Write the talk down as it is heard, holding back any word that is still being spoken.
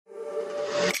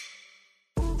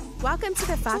Welcome to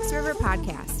the Fox River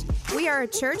Podcast. We are a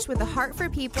church with a heart for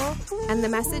people and the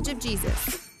message of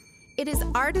Jesus. It is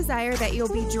our desire that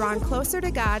you'll be drawn closer to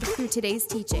God through today's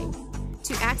teaching.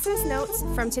 To access notes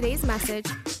from today's message,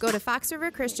 go to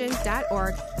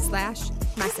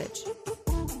foxriverchristian.org/message.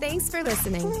 Thanks for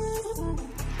listening.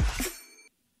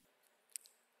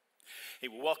 Hey,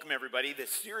 well, welcome everybody. The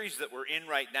series that we're in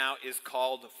right now is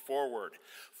called Forward.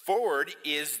 Forward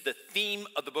is the theme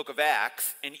of the book of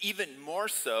Acts, and even more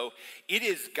so, it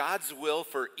is God's will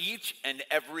for each and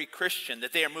every Christian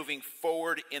that they are moving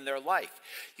forward in their life.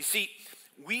 You see,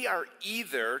 we are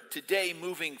either today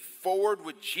moving forward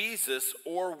with Jesus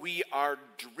or we are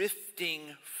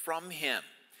drifting from him.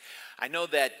 I know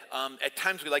that at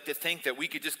times we like to think that we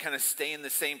could just kind of stay in the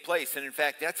same place. And in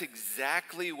fact, that's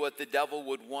exactly what the devil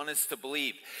would want us to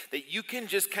believe. That you can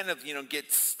just kind of,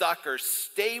 get stuck or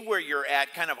stay where you're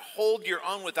at, kind of hold your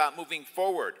own without moving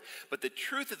forward. But the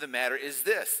truth of the matter is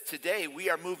this. Today,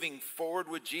 we are moving forward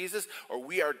with Jesus or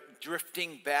we are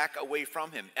drifting back away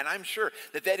from him. And I'm sure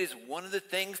that that is one of the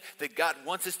things that God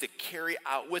wants us to carry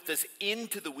out with us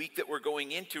into the week that we're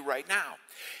going into right now.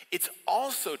 It's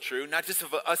also true, not just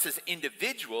of us as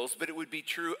individuals, but it would be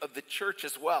true of the church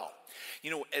as well.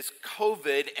 As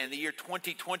COVID and the year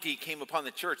 2020 came upon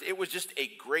the church, it was just a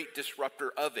great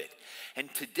disruptor of it.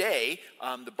 And today,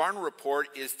 the Barna Report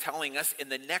is telling us in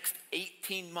the next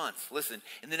 18 months, listen,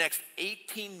 in the next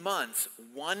 18 months,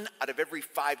 1 out of every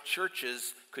 5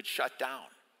 churches could shut down.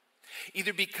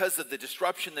 Either because of the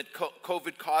disruption that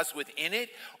COVID caused within it,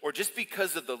 or just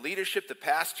because of the leadership, the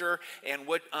pastor, and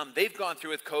what they've gone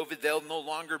through with COVID, they'll no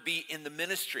longer be in the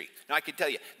ministry. Now, I can tell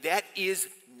you, that is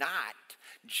not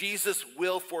Jesus'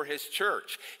 will for his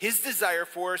church. His desire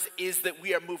for us is that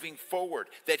we are moving forward,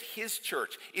 that his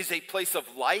church is a place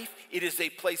of life, it is a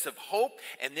place of hope,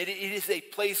 and that it is a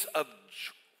place of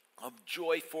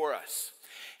joy for us.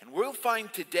 And we'll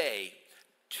find today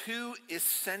 2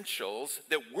 essentials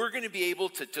that we're going to be able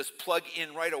to just plug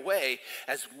in right away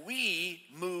as we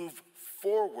move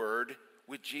forward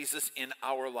with Jesus in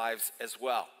our lives as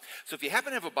well. So if you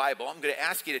happen to have a Bible, I'm going to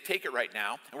ask you to take it right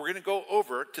now, and we're going to go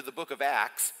over to the book of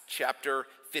Acts, chapter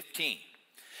 15.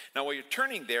 Now, while you're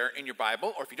turning there in your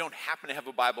Bible, or if you don't happen to have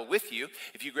a Bible with you,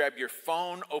 if you grab your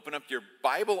phone, open up your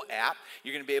Bible app,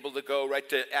 you're going to be able to go right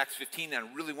to Acts 15, and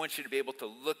I really want you to be able to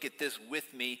look at this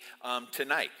with me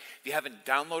tonight. If you haven't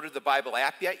downloaded the Bible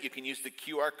app yet, you can use the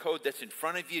QR code that's in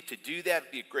front of you to do that.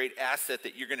 It'll be a great asset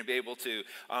that you're going to be able to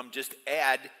just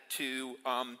add to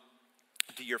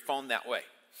your phone that way.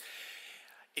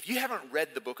 If you haven't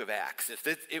read the book of Acts, if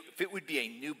it would be a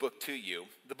new book to you,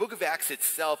 the book of Acts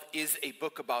itself is a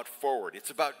book about forward. It's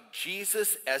about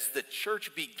Jesus as the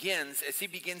church begins, as he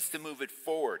begins to move it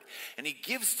forward. And he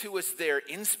gives to us their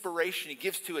inspiration. He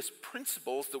gives to us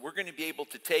principles that we're going to be able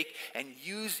to take and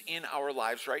use in our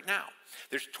lives right now.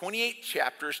 There's 28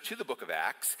 chapters to the book of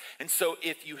Acts. And so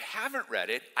if you haven't read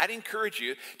it, I'd encourage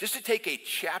you just to take a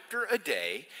chapter a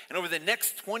day. And over the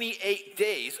next 28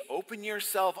 days, open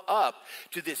yourself up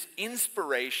to this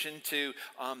inspiration, to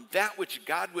that which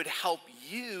God would help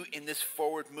you in this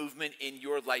forward movement in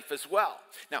your life as well.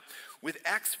 Now, with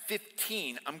Acts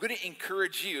 15, I'm going to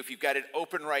encourage you, if you've got it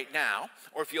open right now,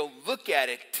 or if you'll look at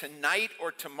it tonight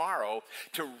or tomorrow,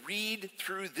 to read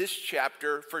through this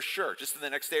chapter for sure, just in the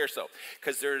next day or so.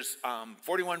 Because there's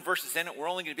 41 verses in it. We're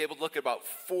only going to be able to look at about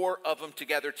 4 of them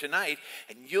together tonight,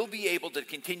 and you'll be able to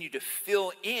continue to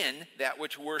fill in that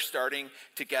which we're starting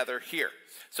together here.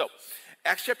 So,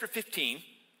 Acts chapter 15,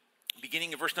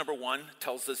 beginning of verse number 1,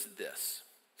 tells us this.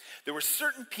 There were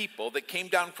certain people that came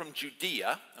down from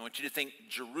Judea, I want you to think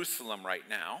Jerusalem right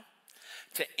now,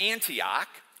 to Antioch.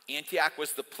 Antioch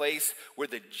was the place where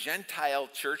the Gentile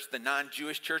church, the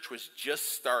non-Jewish church, was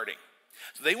just starting.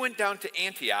 So they went down to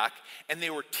Antioch, and they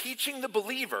were teaching the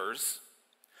believers,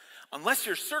 unless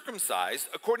you're circumcised,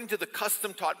 according to the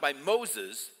custom taught by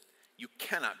Moses, you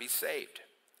cannot be saved.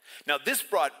 Now this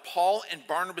brought Paul and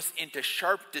Barnabas into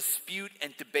sharp dispute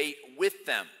and debate with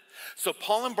them. So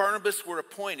Paul and Barnabas were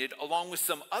appointed, along with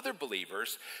some other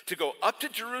believers, to go up to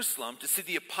Jerusalem to see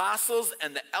the apostles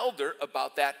and the elder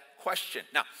about that question.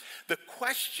 Now, the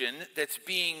question that's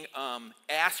being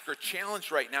asked or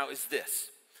challenged right now is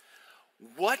this.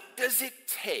 What does it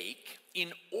take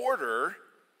in order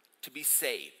to be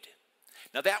saved?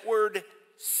 Now, that word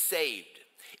saved,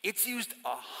 it's used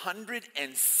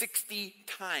 160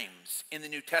 times in the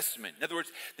New Testament. In other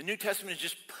words, the New Testament is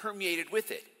just permeated with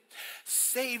it.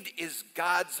 Saved is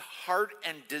God's heart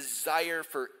and desire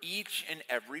for each and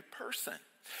every person.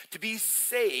 To be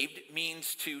saved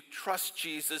means to trust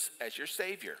Jesus as your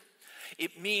Savior.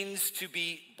 It means to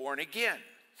be born again.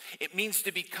 It means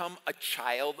to become a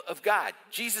child of God.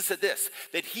 Jesus said this,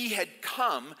 that he had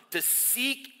come to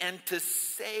seek and to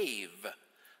save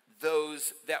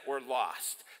those that were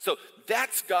lost. So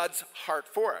that's God's heart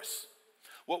for us.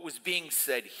 What was being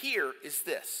said here is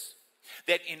this,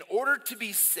 that in order to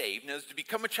be saved, and to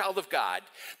become a child of God,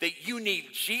 that you need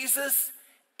Jesus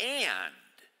and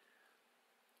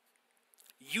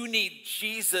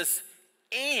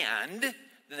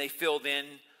then they filled in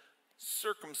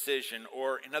circumcision,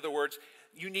 or in other words,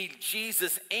 you need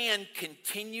Jesus and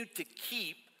continue to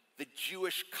keep the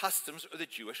Jewish customs or the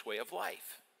Jewish way of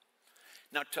life.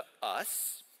 Now to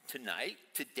us, tonight,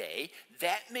 today,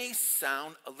 that may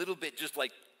sound a little bit just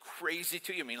like crazy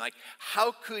to you. I mean, like,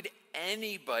 how could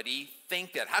anybody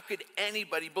think that? How could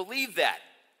anybody believe that?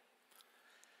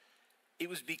 It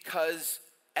was because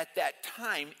at that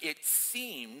time, it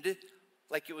seemed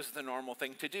like it was the normal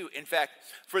thing to do. In fact,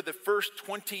 for the first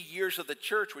 20 years of the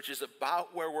church, which is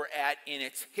about where we're at in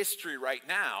its history right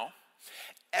now,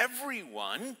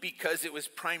 everyone, because it was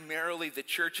primarily the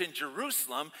church in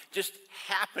Jerusalem, just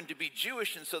happened to be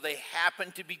Jewish, and so they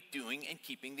happened to be doing and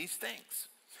keeping these things.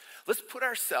 Let's put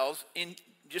ourselves in,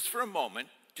 just for a moment,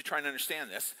 to try and understand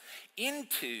this,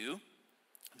 into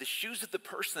the shoes of the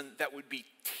person that would be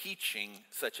teaching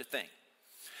such a thing.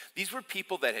 These were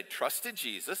people that had trusted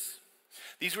Jesus.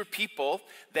 These were people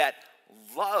that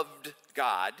loved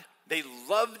God. They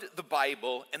loved the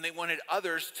Bible, and they wanted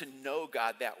others to know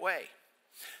God that way.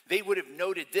 They would have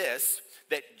noted this,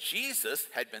 that Jesus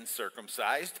had been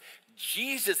circumcised.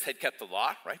 Jesus had kept the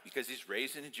law, right? Because he's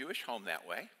raised in a Jewish home that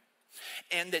way.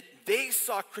 And that they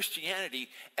saw Christianity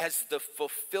as the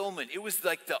fulfillment. It was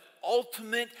like the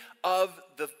ultimate of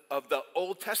the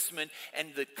Old Testament and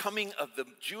the coming of the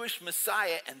Jewish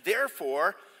Messiah. And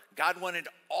therefore, God wanted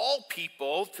all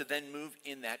people to then move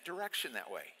in that direction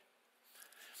that way.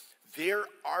 Their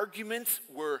arguments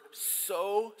were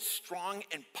so strong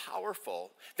and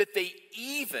powerful that they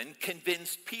even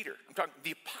convinced Peter. I'm talking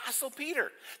the Apostle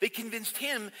Peter. They convinced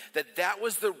him that that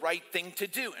was the right thing to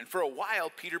do. And for a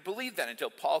while, Peter believed that until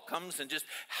Paul comes and just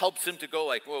helps him to go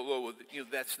like, whoa,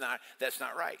 that's not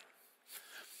right.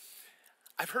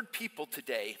 I've heard people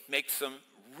today make some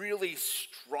really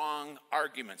strong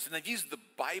arguments, and they've used the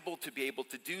Bible to be able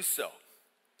to do so.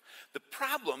 The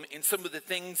problem in some of the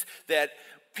things that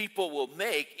people will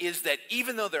make is that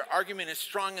even though their argument is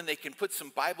strong and they can put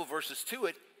some Bible verses to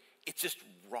it, it's just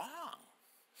wrong.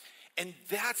 And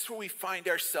that's where we find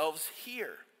ourselves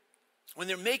here. When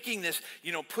they're making this,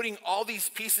 putting all these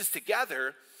pieces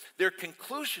together, their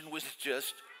conclusion was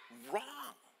just wrong.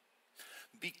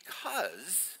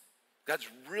 Because God's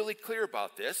really clear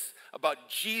about this, about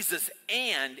Jesus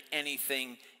and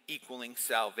anything equaling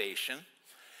salvation.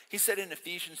 He said in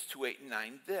Ephesians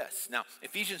 2:8-9 this. Now,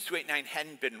 Ephesians 2:8-9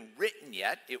 hadn't been written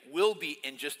yet. It will be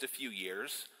in just a few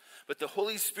years. But the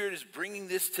Holy Spirit is bringing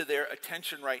this to their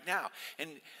attention right now.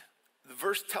 And the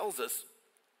verse tells us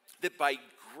that by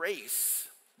grace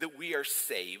that we are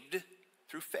saved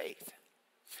through faith.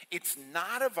 It's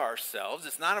not of ourselves.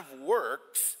 It's not of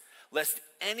works, lest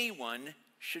anyone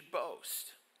should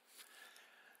boast.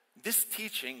 This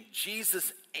teaching,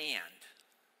 Jesus and,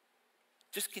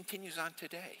 just continues on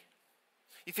today.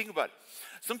 You think about it.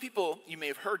 Some people, you may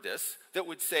have heard this, that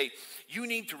would say, you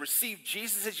need to receive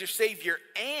Jesus as your Savior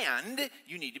and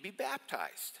you need to be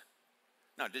baptized.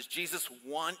 Now, does Jesus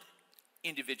want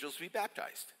individuals to be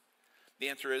baptized? The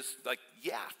answer is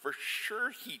yeah, for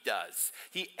sure he does.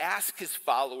 He asks his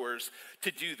followers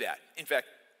to do that. In fact,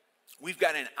 we've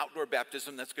got an outdoor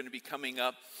baptism that's going to be coming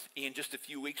up in just a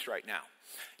few weeks right now.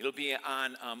 It'll be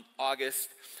on August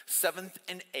 7th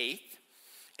and 8th.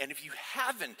 And if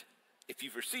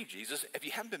you've received Jesus, if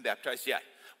you haven't been baptized yet,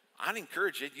 I'd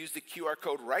encourage you to use the QR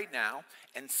code right now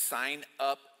and sign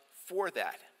up for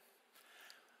that.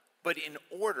 But in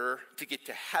order to get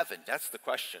to heaven, that's the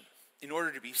question. In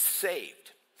order to be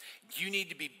saved, do you need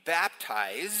to be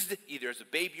baptized either as a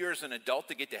baby or as an adult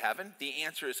to get to heaven? The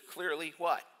answer is clearly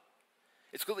what?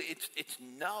 It's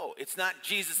no. It's not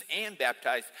Jesus and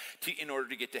baptized in order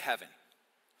to get to heaven.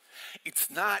 It's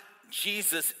not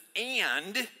Jesus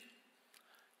and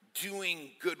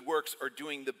doing good works or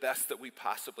doing the best that we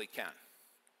possibly can.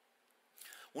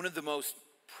 One of the most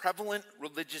prevalent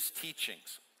religious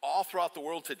teachings all throughout the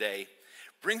world today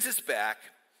brings us back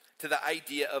to the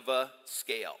idea of a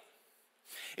scale.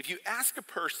 If you ask a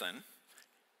person,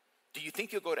 do you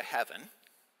think you'll go to heaven?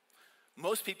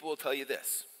 Most people will tell you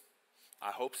this,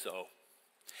 I hope so.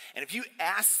 And if you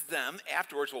ask them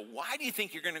afterwards, well, why do you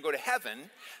think you're going to go to heaven?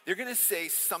 They're going to say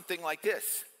something like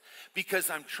this, because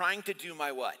I'm trying to do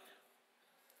my what?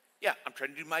 Yeah, I'm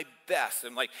trying to do my best.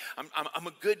 I'm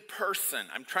a good person.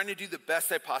 I'm trying to do the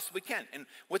best I possibly can. And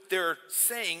what they're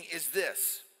saying is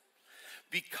this: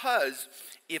 because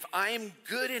if I am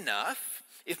good enough,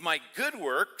 if my good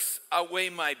works outweigh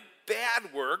my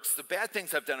bad works, the bad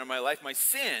things I've done in my life, my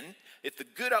sin, if the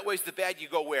good outweighs the bad, you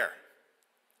go where?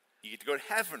 You get to go to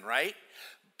heaven, right?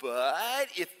 But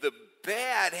if the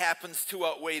bad happens to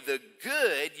outweigh the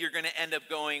good, you're going to end up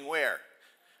going where?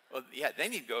 Well, yeah, they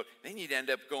need to end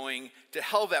up going to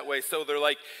hell that way. So they're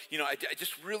like, I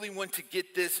just really want to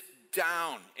get this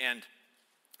down. And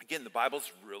again, the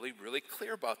Bible's really, really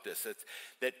clear about this.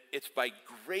 That it's by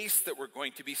grace that we're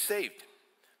going to be saved.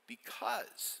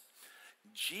 Because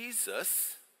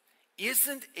Jesus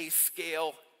isn't a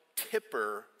scale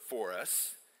tipper for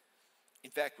us. In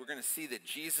fact, we're going to see that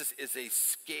Jesus is a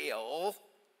scale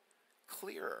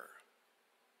clearer.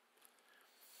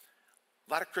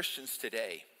 A lot of Christians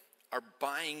today are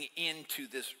buying into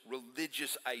this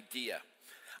religious idea.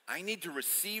 I need to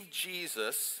receive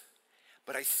Jesus,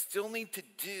 but I still need to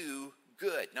do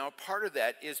good. Now, a part of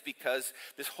that is because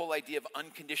this whole idea of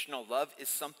unconditional love is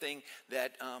something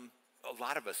that a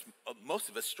lot of us, most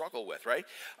of us struggle with, right?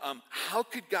 How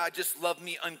could God just love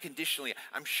me unconditionally?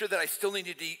 I'm sure that I still need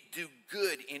to do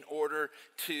good in order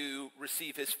to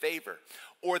receive his favor.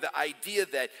 Or the idea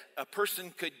that a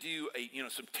person could do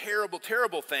some terrible,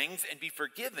 terrible things and be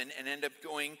forgiven and end up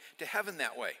going to heaven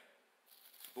that way.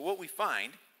 But what we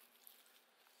find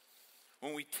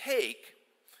when we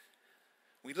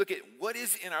look at what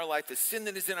is in our life, the sin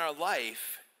that is in our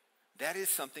life, that is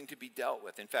something to be dealt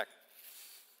with. In fact,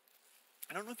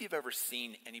 I don't know if you've ever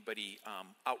seen anybody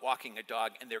out walking a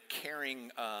dog and they're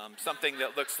carrying something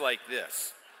that looks like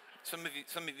this. Some of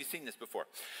you seen this before.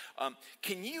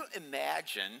 Can you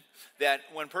imagine that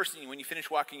when you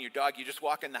finish walking your dog, you just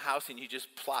walk in the house and you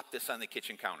just plop this on the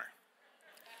kitchen counter?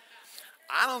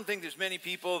 I don't think there's many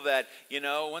people that,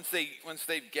 once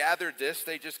they've gathered this,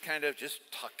 they just kind of just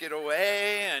tuck it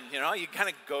away and, you kind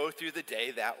of go through the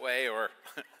day that way, or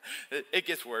it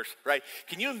gets worse, right?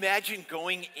 Can you imagine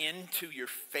going into your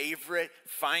favorite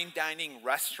fine dining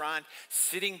restaurant,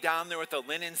 sitting down there with the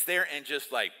linens there and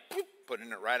just like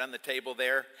putting it right on the table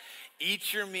there?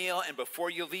 Eat your meal, and before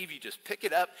you leave, you just pick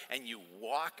it up and you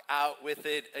walk out with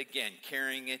it again,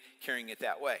 carrying it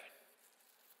that way.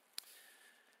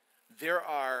 There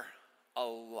are a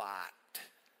lot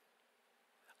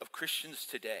of Christians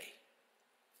today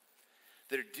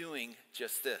that are doing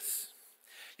just this.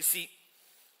 You see,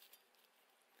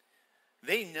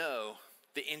 they know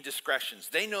the indiscretions.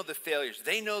 They know the failures.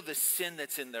 They know the sin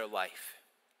that's in their life.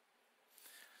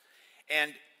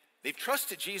 And they've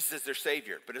trusted Jesus as their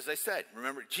Savior. But as I said,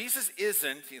 remember, Jesus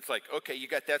isn't, it's like, okay, you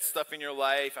got that stuff in your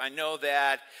life. I know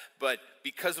that. But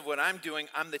because of what I'm doing,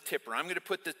 I'm the tipper. I'm going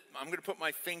to put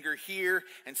my finger here.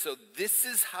 And so this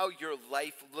is how your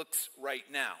life looks right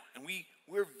now. And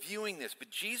we're viewing this. But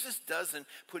Jesus doesn't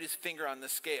put his finger on the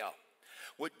scale.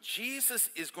 What Jesus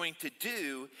is going to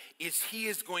do is he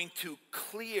is going to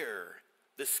clear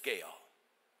the scale.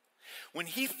 When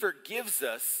he forgives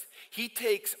us, he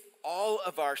takes all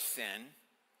of our sin,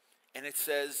 and it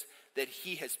says that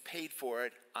he has paid for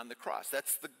it on the cross.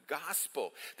 That's the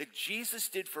gospel, that Jesus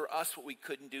did for us what we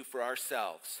couldn't do for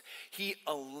ourselves. He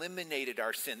eliminated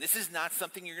our sin. This is not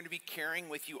something you're going to be carrying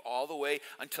with you all the way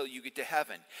until you get to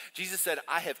heaven. Jesus said,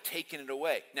 I have taken it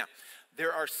away. Now,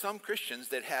 there are some Christians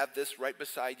that have this right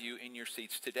beside you in your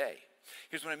seats today.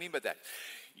 Here's what I mean by that.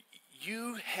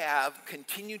 You have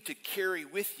continued to carry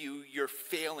with you your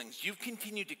failings. You've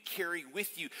continued to carry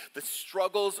with you the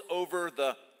struggles over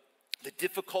the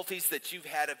difficulties that you've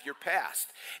had of your past.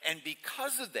 And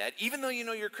because of that, even though you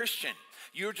know you're Christian,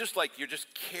 you're just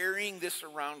carrying this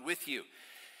around with you.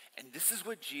 And this is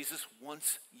what Jesus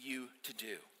wants you to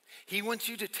do. He wants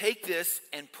you to take this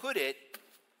and put it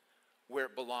where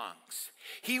it belongs.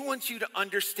 He wants you to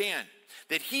understand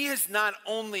that he has not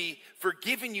only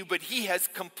forgiven you, but he has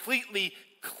completely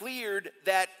cleared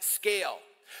that scale.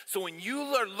 So when you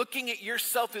are looking at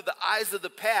yourself through the eyes of the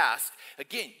past,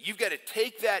 again, you've got to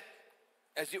take that,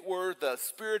 as it were, the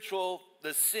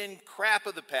sin crap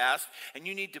of the past, and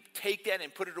you need to take that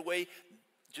and put it away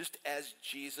just as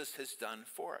Jesus has done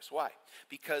for us. Why?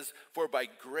 Because for by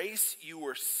grace you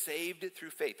were saved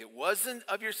through faith. It wasn't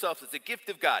of yourself, it's a gift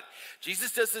of God.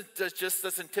 Jesus just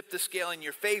doesn't tip the scale in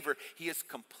your favor. He has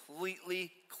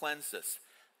completely cleansed us.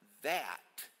 That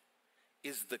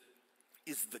is the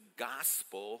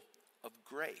gospel of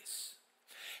grace.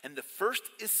 And the first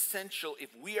essential, if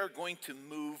we are going to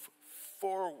move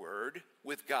forward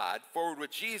with God, forward with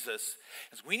Jesus,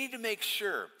 is we need to make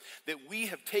sure that we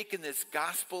have taken this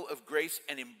gospel of grace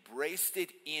and embraced it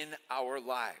in our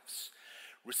lives.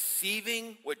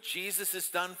 receiving what Jesus has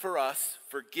done for us,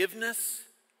 forgiveness,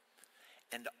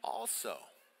 and also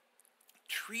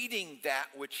treating that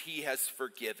which he has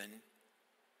forgiven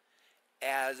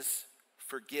as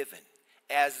forgiven,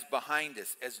 as behind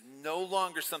us, as no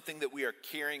longer something that we are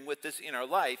carrying with us in our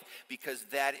life, because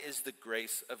that is the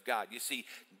grace of God. You see,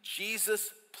 Jesus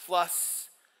plus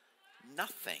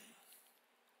nothing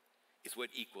is what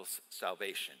equals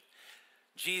salvation.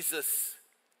 Jesus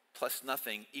plus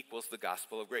nothing equals the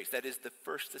gospel of grace. That is the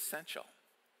first essential.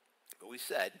 But we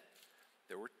said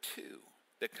there were two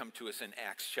that come to us in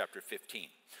Acts chapter 15.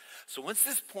 So once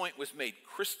this point was made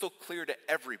crystal clear to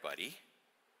everybody,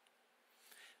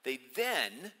 they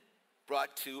then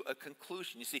brought to a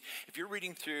conclusion. You see, if you're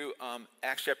reading through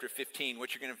Acts chapter 15,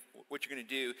 what you're going to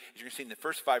do is you're going to see in the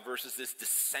first 5 verses this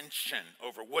dissension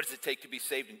over what does it take to be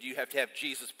saved, and do you have to have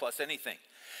Jesus plus anything.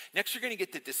 Next, you're going to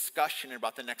get the discussion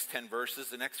about the next 10 verses.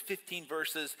 The next 15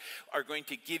 verses are going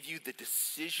to give you the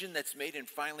decision that's made, and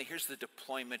finally, here's the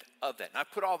deployment of that. And I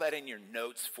put all that in your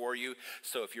notes for you,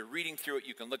 so if you're reading through it,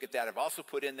 you can look at that. I've also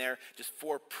put in there just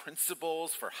 4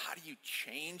 principles for how do you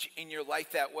change in your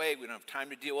life that way. We don't have time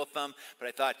to deal with them, but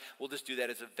I thought we'll just do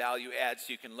that as a value add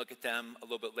so you can look at them a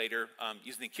little bit later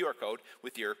using the QR code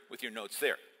with your notes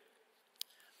there.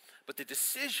 But the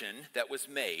decision that was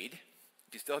made,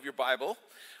 if you still have your Bible,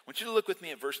 I want you to look with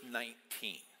me at verse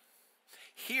 19.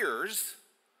 Here's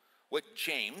what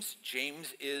James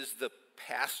is the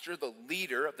pastor, the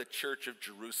leader of the church of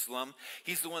Jerusalem.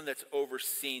 He's the one that's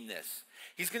overseeing this.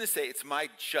 He's going to say, it's my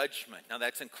judgment. Now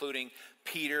that's including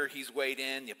Peter, he's weighed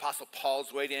in. The Apostle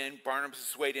Paul's weighed in.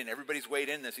 Barnabas is weighed in. Everybody's weighed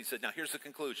in this. He said, now here's the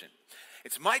conclusion.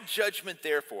 It's my judgment,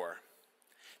 therefore,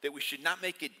 that we should not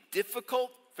make it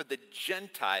difficult for the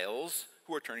Gentiles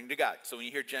who are turning to God. So when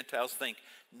you hear Gentiles, think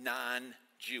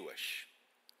non-Jewish.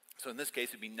 So in this case,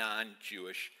 it'd be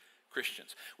non-Jewish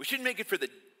Christians. We shouldn't make it for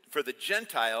the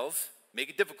Gentiles, make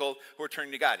it difficult, who are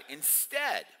turning to God.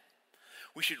 Instead,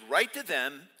 we should write to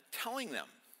them telling them,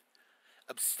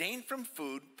 abstain from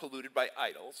food polluted by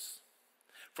idols,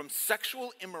 from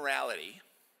sexual immorality,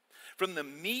 from the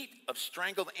meat of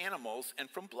strangled animals, and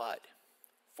from blood.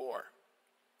 4.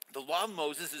 The law of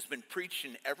Moses has been preached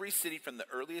in every city from the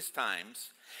earliest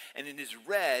times, and it is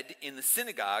read in the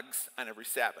synagogues on every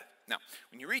Sabbath. Now,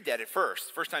 when you read that at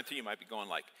first time through, you might be going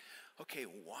like, okay,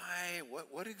 why?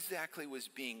 What exactly was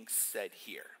being said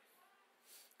here?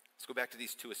 Let's go back to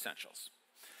these 2 essentials.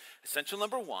 Essential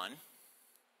number 1,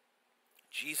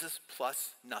 Jesus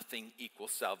plus nothing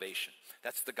equals salvation.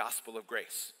 That's the gospel of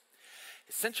grace.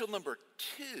 Essential number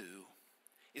 2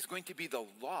 is going to be the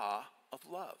law of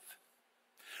love.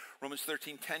 Romans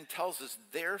 13:10 tells us,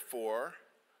 therefore,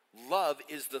 love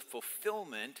is the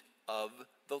fulfillment of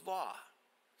the law.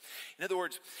 In other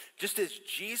words, just as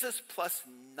Jesus plus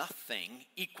nothing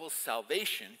equals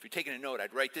salvation, if you're taking a note,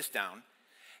 I'd write this down.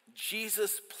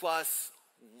 Jesus plus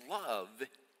love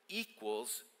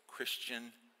equals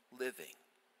Christian living.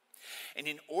 And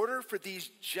in order for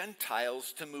these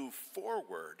Gentiles to move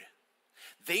forward,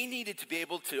 they needed to be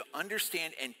able to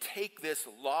understand and take this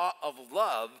law of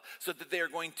love so that they are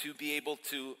going to be able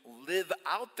to live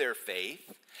out their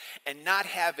faith and not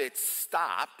have it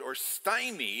stopped or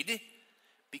stymied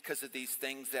because of these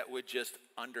things that would just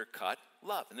undercut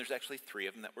love. And there's actually 3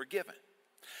 of them that were given.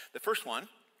 The first one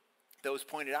that was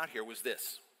pointed out here was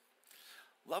this: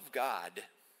 love God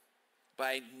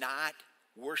by not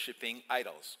worshiping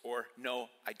idols, or no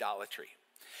idolatry.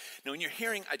 Now, when you're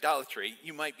hearing idolatry,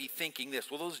 you might be thinking this: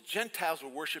 well, those Gentiles were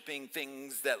worshiping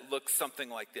things that look something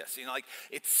like this. You know, like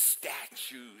it's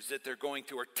statues that they're going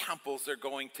to or temples they're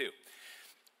going to.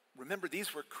 Remember,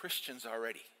 these were Christians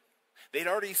already. They'd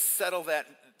already settled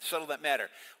that matter.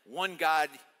 One God,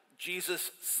 Jesus,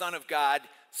 Son of God,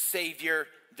 Savior,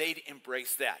 they'd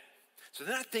embrace that. So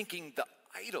they're not thinking the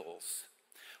idols.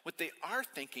 What they are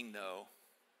thinking, though,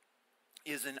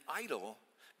 is an idol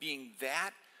being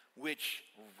that which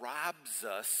robs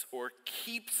us or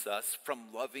keeps us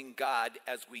from loving God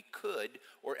as we could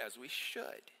or as we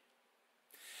should.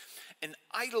 An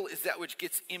idol is that which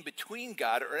gets in between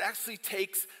God, or it actually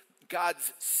takes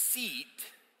God's seat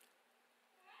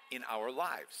in our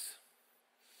lives.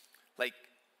 Like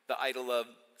the idol of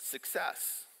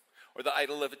success or the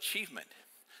idol of achievement.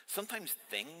 Sometimes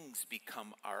things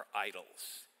become our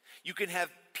idols. You can have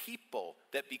people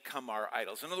that become our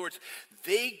idols. In other words,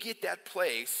 they get that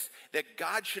place that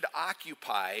God should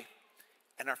occupy,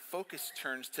 and our focus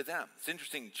turns to them. It's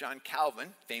interesting, John Calvin,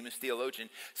 famous theologian,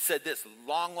 said this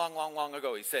long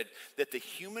ago. He said that the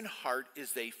human heart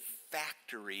is a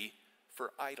factory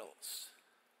for idols.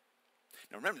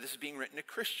 Now remember, this is being written to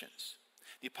Christians.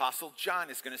 The Apostle John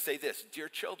is going to say this, dear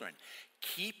children,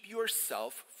 keep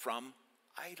yourself from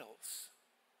idols.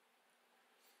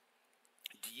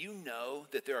 Do you know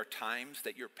that there are times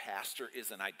that your pastor is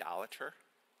an idolater?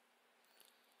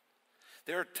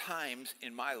 There are times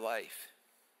in my life,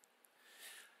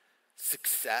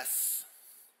 success,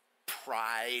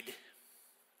 pride,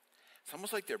 it's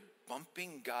almost like they're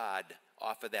bumping God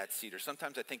off of that seat. Or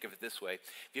sometimes I think of it this way.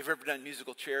 If you've ever done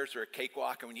musical chairs or a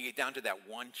cakewalk, and when you get down to that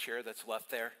one chair that's left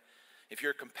there, if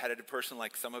you're a competitive person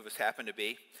like some of us happen to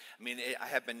be, I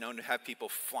have been known to have people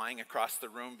flying across the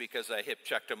room because I hip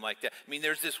checked them like that.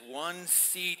 There's this one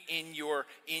seat in your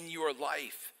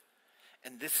life.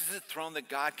 And this is a throne that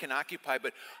God can occupy,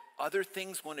 but other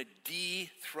things want to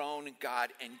dethrone God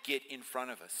and get in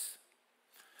front of us.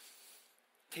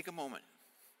 Take a moment.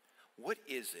 What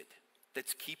is it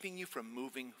that's keeping you from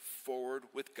moving forward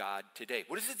with God today?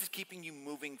 What is it that's keeping you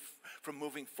from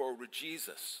moving forward with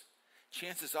Jesus?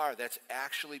 Chances are that's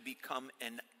actually become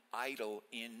an idol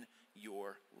in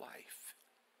your life.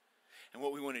 And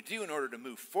what we want to do in order to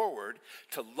move forward,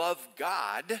 to love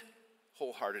God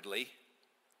wholeheartedly,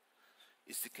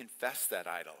 is to confess that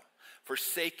idol,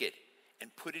 forsake it,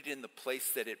 and put it in the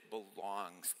place that it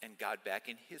belongs, and God back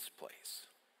in his place.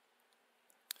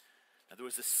 Now, there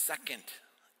was a second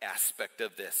aspect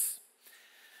of this,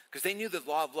 because they knew the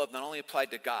law of love not only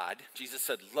applied to God. Jesus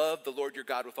said, love the Lord your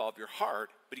God with all of your heart,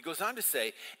 but he goes on to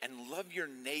say, and love your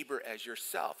neighbor as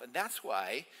yourself. And that's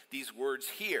why these words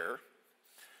here,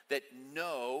 that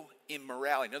no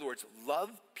immorality. In other words,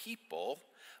 love people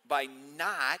by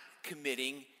not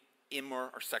committing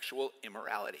or sexual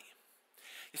immorality.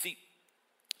 You see,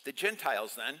 the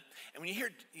Gentiles then, and when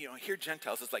you hear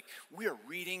Gentiles, it's like we are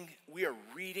reading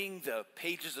the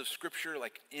pages of Scripture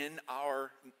like in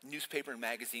our newspaper and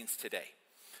magazines today.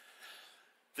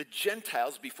 The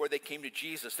Gentiles, before they came to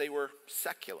Jesus, they were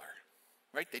secular,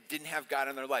 right? They didn't have God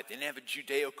in their life. They didn't have a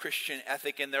Judeo-Christian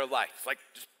ethic in their life. It's like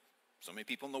just so many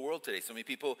people in the world today, so many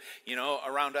people,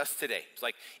 around us today. It's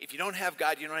like if you don't have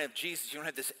God, you don't have Jesus, you don't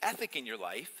have this ethic in your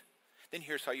life, then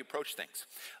here's how you approach things.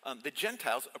 The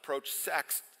Gentiles approach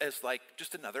sex as like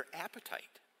just another appetite.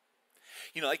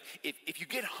 Like if you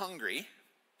get hungry,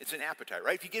 it's an appetite,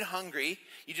 right? If you get hungry,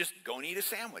 you just go and eat a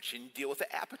sandwich and deal with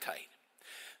the appetite.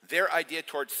 Their idea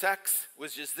towards sex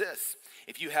was just this.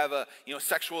 If you have a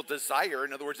sexual desire,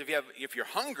 in other words, if you're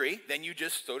hungry, then you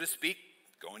just, so to speak,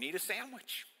 go and eat a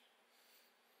sandwich.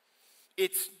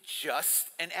 It's just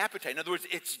an appetite. In other words,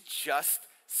 it's just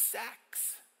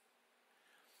sex.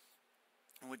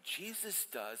 And what Jesus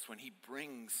does when he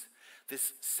brings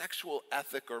this sexual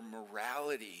ethic or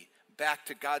morality back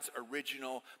to God's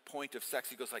original point of sex,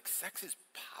 he goes like, sex is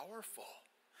powerful.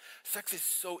 Sex is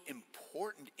so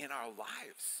important in our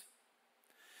lives.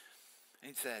 And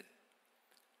he said,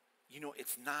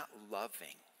 it's not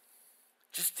loving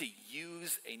just to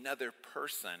use another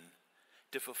person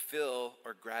to fulfill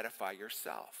or gratify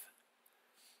yourself.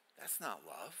 That's not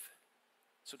love.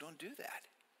 So don't do that.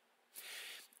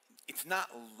 It's not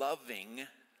loving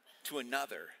to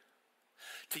another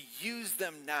to use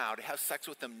them now, to have sex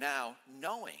with them now,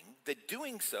 knowing that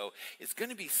doing so is going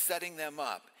to be setting them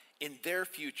up in their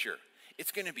future.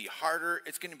 It's going to be harder.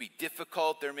 It's going to be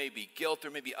difficult. There may be guilt.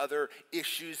 There may be other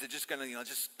issues that just going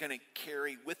to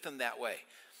carry with them that way.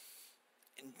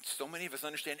 And so many of us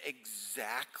understand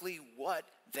exactly what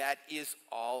that is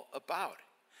all about.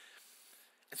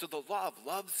 And so the law of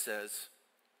love says,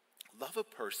 love a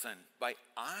person by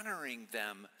honoring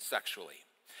them sexually.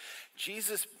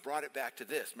 Jesus brought it back to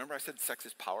this. Remember I said sex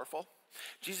is powerful?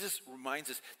 Jesus reminds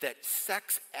us that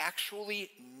sex actually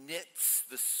knits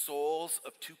the souls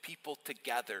of two people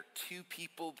together. Two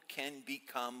people can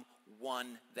become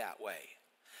one that way.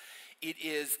 It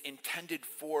is intended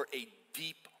for a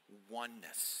deep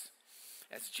oneness.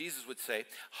 As Jesus would say,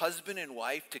 husband and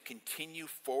wife to continue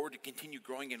forward, to continue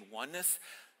growing in oneness,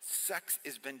 sex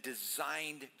has been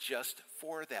designed just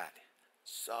for that.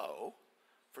 So,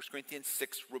 1 Corinthians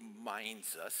 6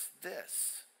 reminds us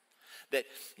this, that,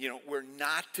 we're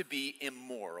not to be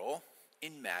immoral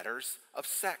in matters of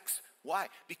sex. Why?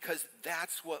 Because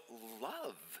that's what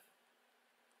love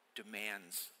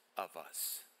demands of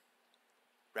us,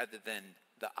 rather than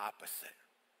the opposite.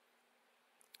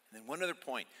 And then one other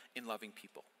point in loving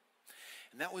people,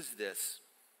 and that was this.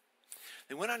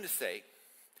 They went on to say,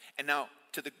 and now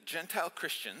to the Gentile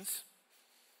Christians,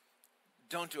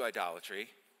 don't do idolatry,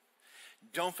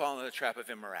 don't fall into the trap of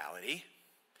immorality,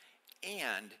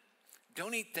 and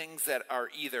don't eat things that are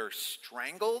either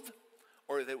strangled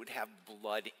or that would have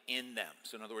blood in them.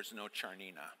 So in other words, no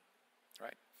charnina,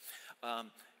 right? Now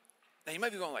you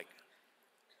might be going like,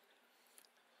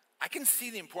 I can see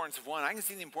the importance of one, I can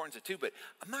see the importance of two, but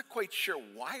I'm not quite sure.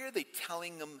 Why are they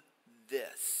telling them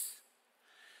this?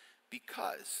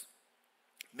 Because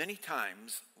many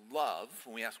times love,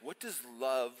 when we ask, what does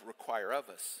love require of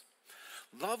us?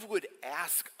 Love would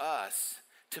ask us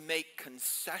to make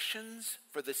concessions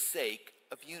for the sake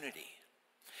of unity.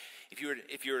 If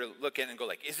you were to look at it and go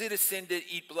like, is it a sin to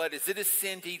eat blood? Is it a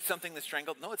sin to eat something that's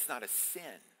strangled? No, it's not a sin.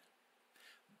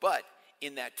 But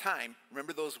in that time,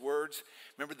 remember those words?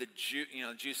 Remember the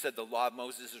Jews said the law of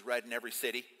Moses is read in every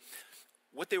city?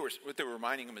 What they were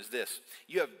reminding them is this.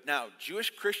 You have now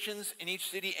Jewish Christians in each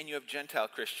city and you have Gentile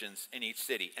Christians in each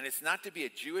city. And it's not to be a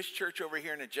Jewish church over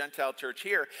here and a Gentile church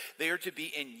here. They are to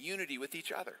be in unity with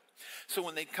each other. So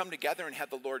when they come together and have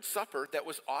the Lord's Supper, that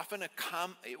was often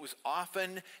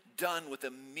done with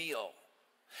a meal.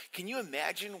 Can you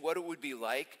imagine what it would be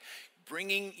like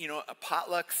bringing, a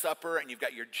potluck supper, and you've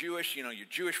got your Jewish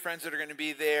friends that are going to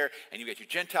be there, and you've got your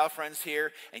Gentile friends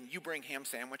here, and you bring ham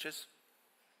sandwiches?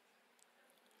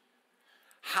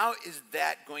 How is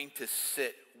that going to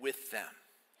sit with them?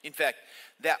 In fact,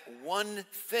 that one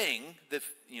thing,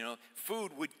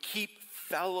 food would keep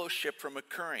fellowship from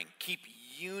occurring, keep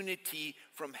unity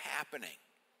from happening.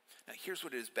 Now, here's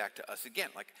what it is back to us again.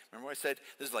 Like, remember what I said?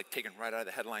 This is like taken right out of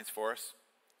the headlines for us.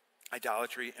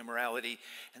 Idolatry, immorality,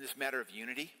 and this matter of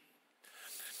unity.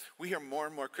 We hear more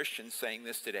and more Christians saying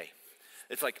this today.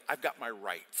 It's like, I've got my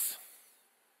rights.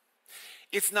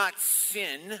 It's not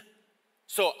sin,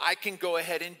 so I can go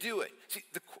ahead and do it. See,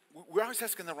 we're always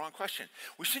asking the wrong question.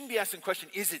 We shouldn't be asking the question,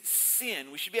 is it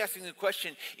sin? We should be asking the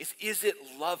question, is it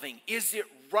loving? Is it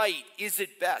right? Is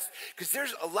it best? Because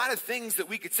there's a lot of things that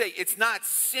we could say, it's not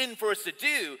sin for us to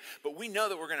do, but we know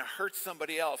that we're going to hurt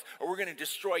somebody else or we're going to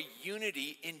destroy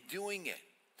unity in doing it.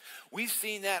 We've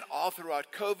seen that all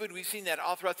throughout COVID. We've seen that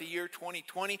all throughout the year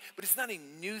 2020, but it's not a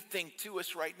new thing to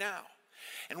us right now.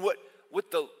 And what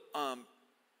the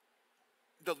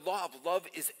law of love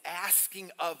is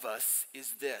asking of us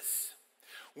is this.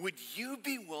 Would you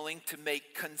be willing to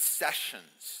make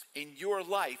concessions in your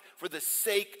life for the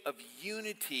sake of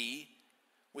unity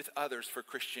with others, for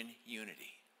Christian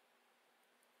unity?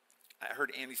 I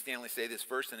heard Andy Stanley say this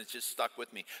first, and it's just stuck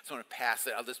with me. So I'm going to pass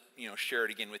it. I'll just share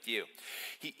it again with you.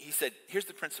 He said, here's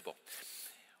the principle.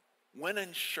 When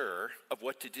unsure of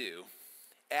what to do,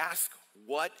 ask,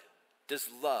 what does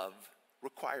love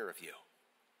require of you?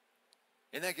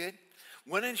 Isn't that good?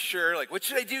 When unsure, like, what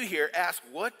should I do here? Ask,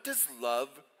 what does love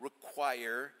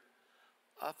require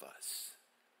of us?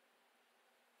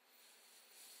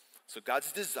 So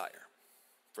God's desire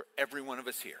for every one of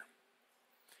us here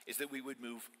is that we would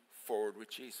move forward with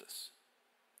Jesus.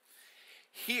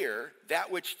 Here,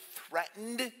 that which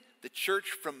threatened the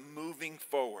church from moving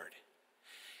forward.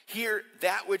 Here,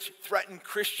 that which threatened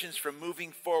Christians from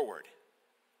moving forward.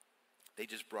 They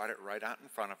just brought it right out in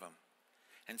front of them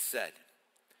and said,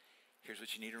 here's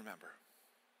what you need to remember.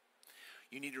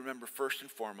 You need to remember first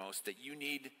and foremost that you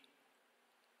need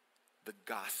the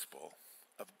gospel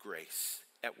of grace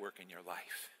at work in your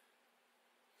life.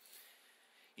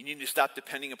 You need to stop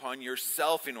depending upon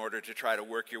yourself in order to try to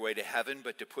work your way to heaven,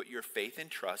 but to put your faith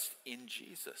and trust in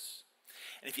Jesus.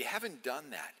 And if you haven't done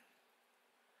that,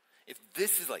 if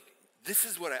this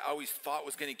is what I always thought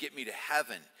was going to get me to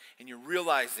heaven, and you're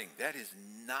realizing that is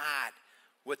not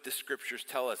what the scriptures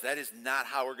tell us. That is not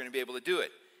how we're going to be able to do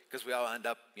it, because we all end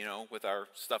up, with our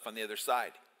stuff on the other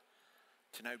side.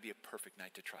 Tonight would be a perfect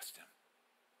night to trust him.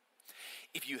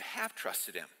 If you have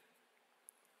trusted him,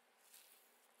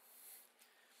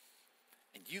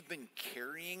 and you've been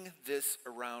carrying this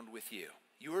around with you,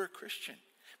 you are a Christian,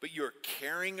 but you're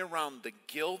carrying around the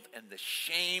guilt and the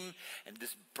shame and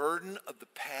this burden of the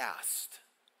past.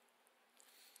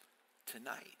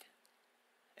 Tonight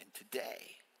and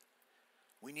today,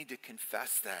 we need to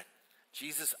confess that.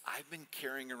 Jesus, I've been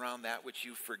carrying around that which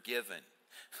you've forgiven.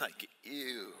 Like,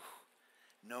 ew,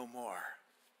 no more.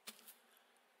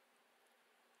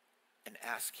 And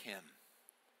ask him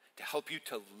to help you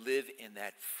to live in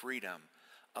that freedom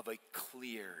of a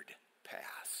cleared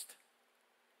past.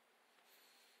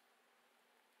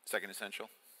 Second essential,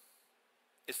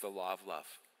 it's the law of love.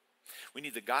 We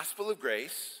need the gospel of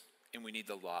grace and we need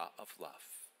the law of love.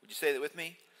 Would you say that with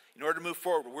me? In order to move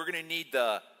forward, we're going to need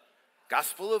the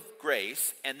gospel of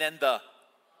grace and then the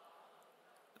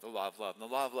law of love. And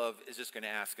the law of love is just going to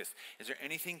ask us, is there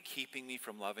anything keeping me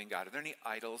from loving God? Are there any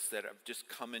idols that have just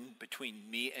come in between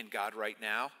me and God right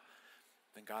now?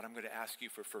 Then God, I'm going to ask you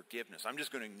for forgiveness. I'm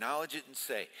just going to acknowledge it and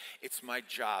say, it's my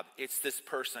job. It's this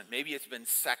person. Maybe it's been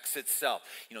sex itself.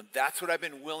 That's what I've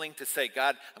been willing to say.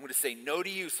 God, I'm going to say no to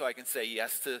you so I can say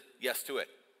yes to it.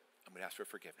 I'm going to ask for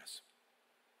forgiveness.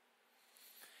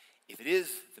 If it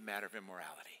is the matter of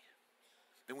immorality,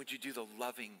 then would you do the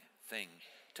loving thing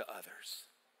to others?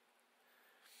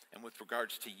 And with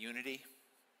regards to unity,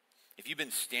 if you've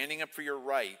been standing up for your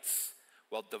rights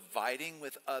while dividing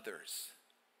with others,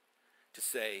 to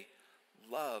say,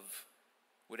 love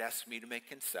would ask me to make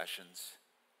concessions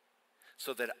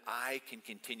so that I can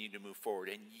continue to move forward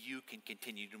and you can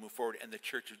continue to move forward and the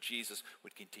Church of Jesus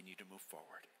would continue to move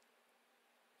forward.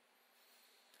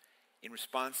 In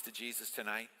response to Jesus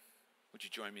tonight, would you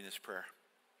join me in this prayer?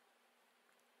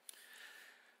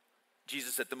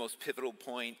 Jesus, at the most pivotal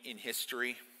point in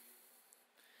history,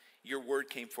 your word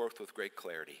came forth with great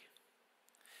clarity.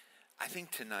 I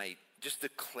think tonight, just the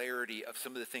clarity of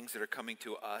some of the things that are coming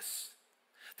to us,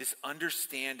 this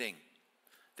understanding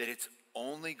that it's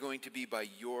only going to be by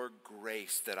your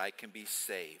grace that I can be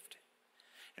saved.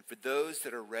 And for those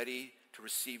that are ready to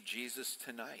receive Jesus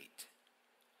tonight,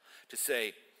 to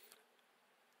say,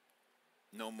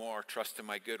 no more trust in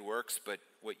my good works, but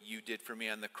what you did for me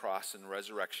on the cross and the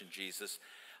resurrection, Jesus,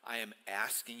 I am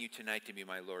asking you tonight to be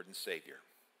my Lord and Savior.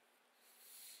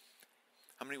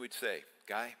 How many would say,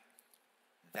 Guy,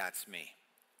 that's me.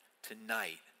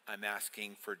 Tonight, I'm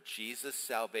asking for Jesus'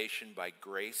 salvation by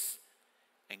grace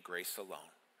and grace alone.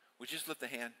 Would you just lift a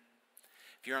hand?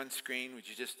 If you're on screen, would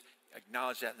you just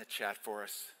acknowledge that in the chat for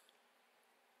us?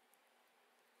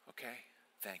 Okay,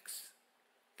 thanks.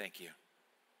 Thank you.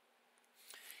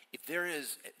 If there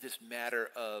is this matter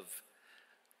of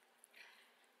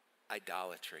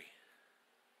idolatry,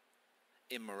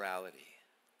 immorality,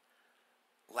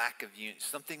 lack of unity,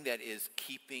 something that is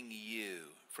keeping you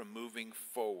from moving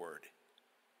forward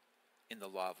in the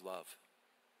law of love,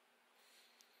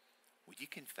 would you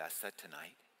confess that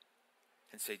tonight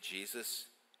and say, Jesus,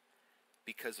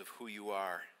 because of who you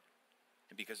are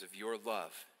and because of your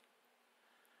love,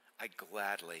 I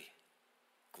gladly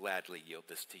yield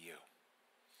this to you.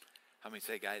 How many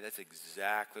say, Guy, that's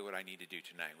exactly what I need to do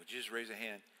tonight? Would you just raise a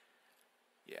hand?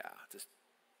 Yeah, just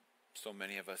so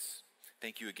many of us.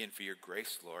 Thank you again for your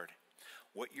grace, Lord.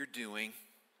 What you're doing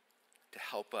to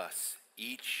help us,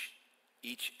 each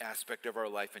aspect of our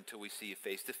life until we see you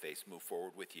face to face, move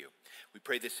forward with you. We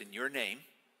pray this in your name.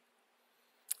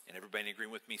 And everybody in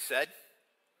agreement with me said,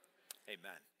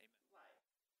 amen.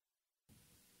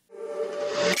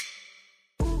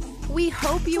 We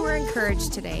hope you were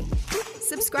encouraged today.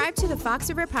 Subscribe to the Fox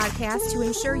River Podcast to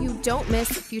ensure you don't miss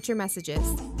future messages.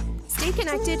 Stay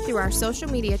connected through our social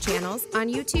media channels on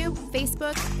YouTube,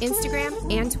 Facebook, Instagram,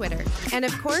 and Twitter. And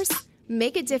of course,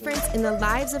 make a difference in the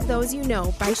lives of those you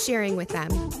know by sharing with them.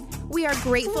 We are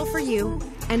grateful for you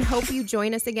and hope you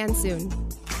join us again soon.